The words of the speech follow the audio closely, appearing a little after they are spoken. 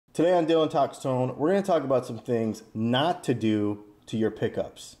Today on Dylan Talks Tone, we're going to talk about some things not to do to your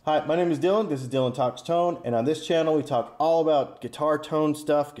pickups. Hi, my name is Dylan. This is Dylan Talks Tone, and on this channel we talk all about guitar tone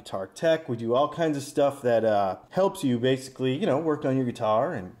stuff, guitar tech. We do all kinds of stuff that helps you basically, work on your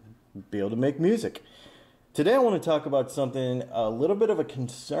guitar and be able to make music. Today I want to talk about something a little bit of a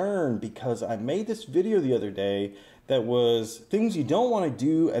concern because I made this video the other day that was things you don't want to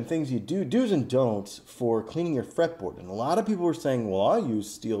do and things you do, do's and don'ts for cleaning your fretboard. And a lot of people were saying, well, I use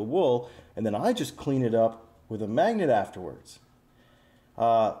steel wool and then I just clean it up with a magnet afterwards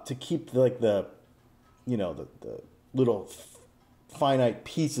to keep the little finite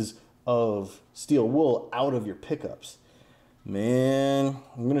pieces of steel wool out of your pickups. Man,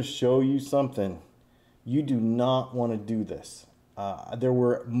 I'm going to show you something. You do not want to do this. There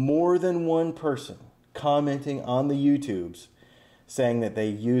were more than one person commenting on the YouTubes saying that they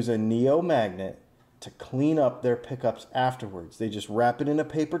use a Neo magnet to clean up their pickups afterwards. They just wrap it in a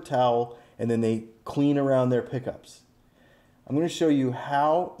paper towel and then they clean around their pickups. I'm going to show you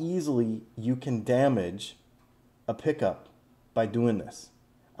how easily you can damage a pickup by doing this.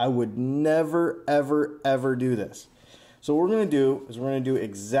 I would never, ever, ever do this. So what we're going to do is we're going to do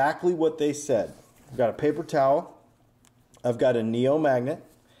exactly what they said. I've got a paper towel. I've got a Neo magnet.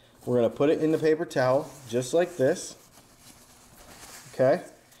 We're going to put it in the paper towel just like this. Okay.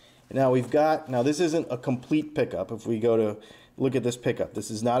 Now now this isn't a complete pickup. If we go to look at this pickup,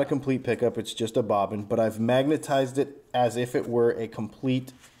 this is not a complete pickup. It's just a bobbin, but I've magnetized it as if it were a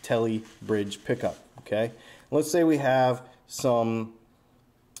complete Tele bridge pickup. Okay. Let's say we have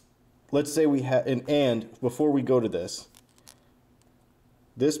and before we go to this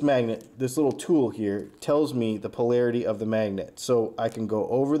magnet, this little tool here tells me the polarity of the magnet. So I can go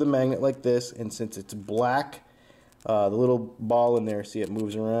over the magnet like this, and since it's black, the little ball in there, see it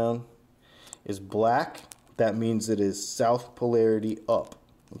moves around, is black. That means it is south polarity up.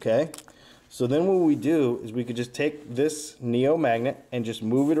 Okay? So then what we do is we could just take this Neo magnet and just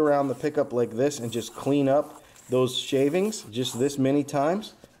move it around the pickup like this and just clean up those shavings just this many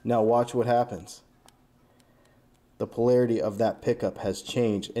times. Now watch what happens. The polarity of that pickup has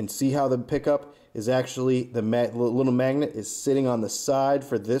changed, and see how the pickup is actually, the little magnet is sitting on the side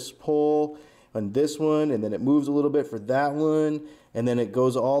for this pole on this one, and then it moves a little bit for that one, and then it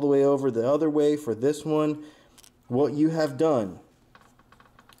goes all the way over the other way for this one. What you have done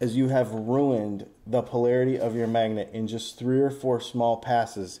is you have ruined the polarity of your magnet in just 3 or 4 small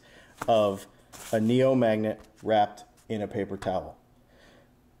passes of a Neo magnet wrapped in a paper towel.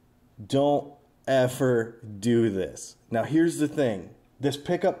 Don't ever do this. Now here's the thing. This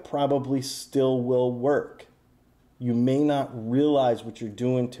pickup probably still will work. You may not realize what you're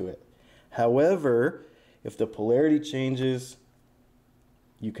doing to it. However, if the polarity changes,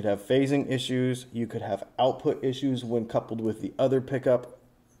 you could have phasing issues, you could have output issues when coupled with the other pickup.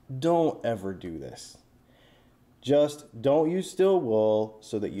 Don't ever do this. Just don't use steel wool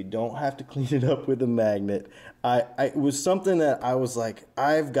so that you don't have to clean it up with a magnet. It was something that I was like,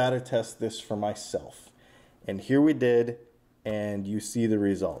 I've got to test this for myself. And here we did, and you see the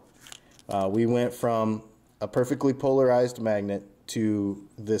result. We went from a perfectly polarized magnet to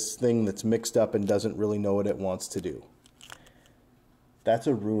this thing that's mixed up and doesn't really know what it wants to do. That's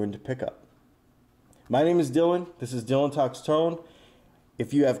a ruined pickup. My name is Dylan. This is Dylan Talks Tone.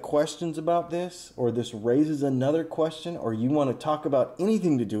 If you have questions about this, or this raises another question, or you want to talk about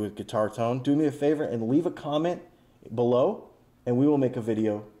anything to do with guitar tone, do me a favor and leave a comment below, and we will make a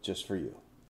video just for you.